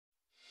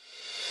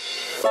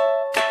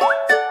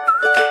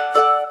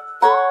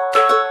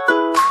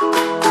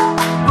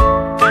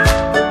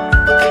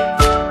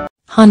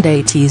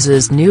Hyundai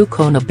teases new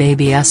Kona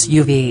baby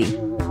SUV.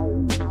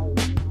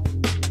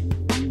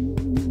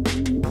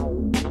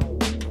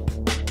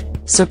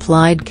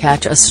 Supplied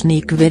catch a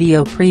sneak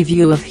video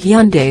preview of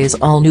Hyundai's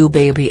all-new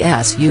baby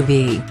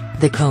SUV,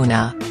 the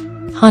Kona.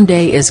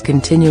 Hyundai is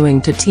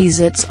continuing to tease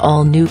its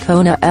all-new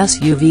Kona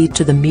SUV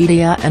to the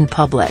media and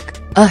public,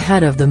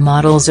 ahead of the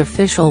model's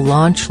official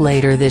launch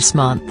later this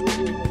month.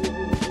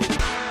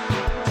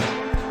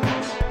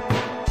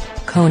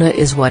 Kona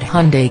is what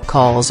Hyundai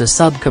calls a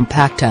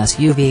subcompact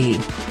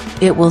SUV.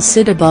 It will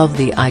sit above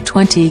the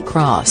i20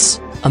 Cross,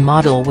 a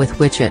model with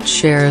which it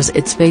shares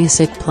its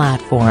basic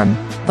platform,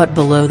 but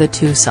below the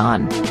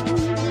Tucson.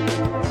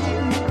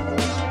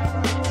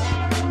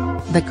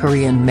 The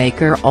Korean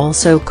maker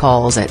also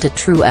calls it a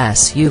true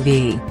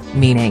SUV,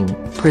 meaning,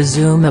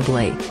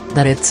 presumably,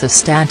 that it's a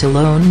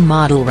standalone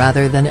model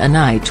rather than an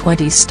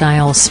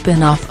i20-style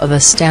spin-off of a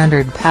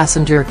standard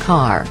passenger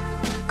car.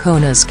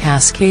 Kona's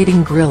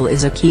cascading grille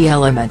is a key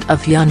element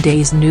of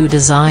Hyundai's new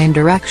design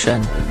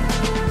direction.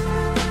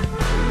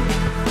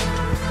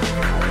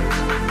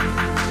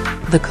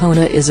 The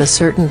Kona is a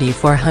certainty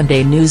for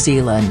Hyundai New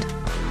Zealand.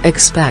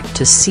 Expect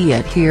to see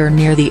it here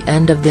near the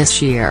end of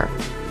this year.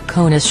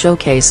 Kona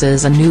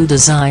showcases a new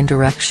design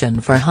direction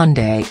for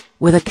Hyundai,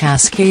 with a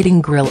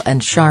cascading grille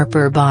and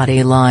sharper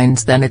body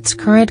lines than its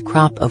current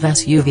crop of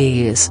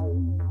SUVs.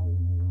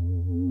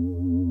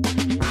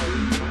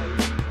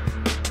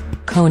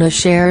 Kona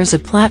shares a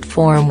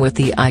platform with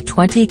the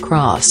i20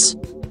 Cross.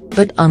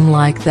 But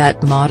unlike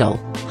that model,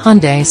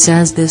 Hyundai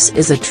says this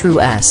is a true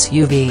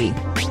SUV.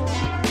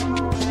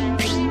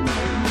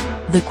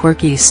 The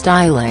quirky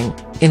styling,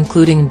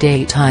 including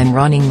daytime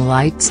running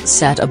lights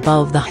set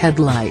above the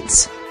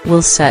headlights,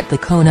 will set the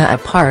Kona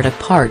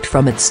apart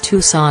from its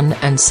Tucson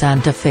and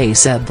Santa Fe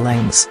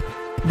siblings.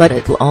 But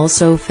it'll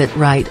also fit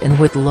right in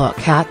with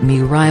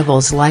look-at-me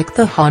rivals like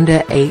the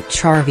Honda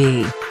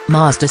HR-V,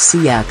 Mazda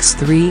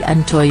CX-3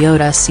 and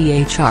Toyota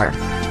CHR.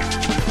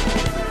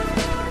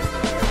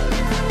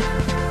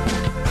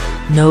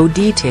 No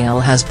detail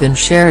has been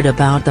shared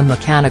about the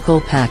mechanical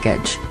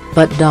package,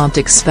 but don't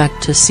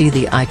expect to see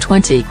the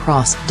i20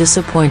 Cross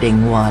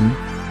disappointing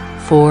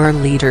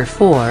 1.4-liter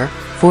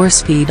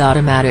 4-speed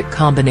automatic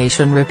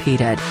combination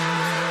repeated.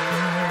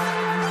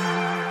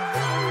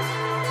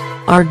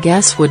 Our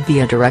guess would be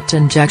a direct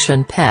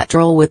injection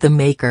petrol with the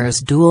maker's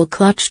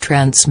dual-clutch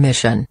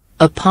transmission,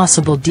 a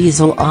possible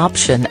diesel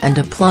option and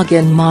a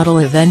plug-in model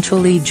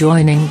eventually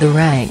joining the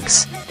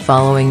ranks,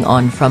 following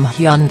on from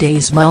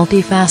Hyundai's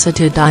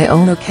multifaceted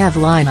Ioniq EV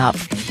lineup.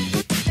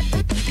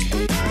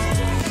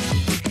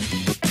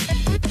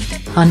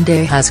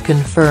 Hyundai has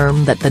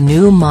confirmed that the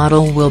new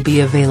model will be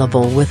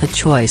available with a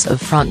choice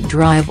of front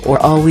drive or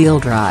all-wheel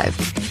drive.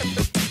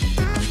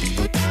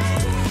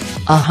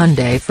 A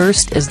Hyundai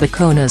first is the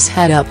Kona's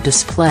head-up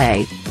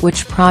display,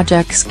 which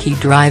projects key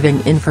driving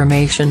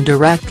information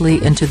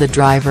directly into the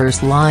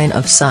driver's line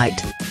of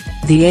sight.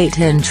 The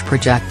 8-inch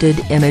projected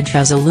image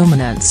has a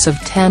luminance of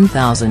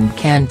 10,000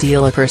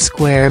 candela per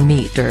square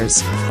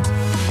meters.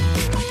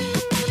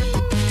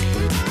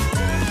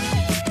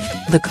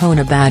 The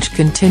Kona badge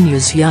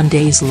continues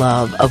Hyundai's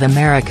love of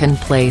American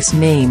place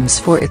names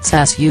for its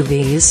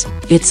SUVs.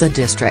 It's a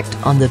district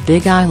on the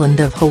Big Island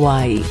of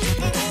Hawaii.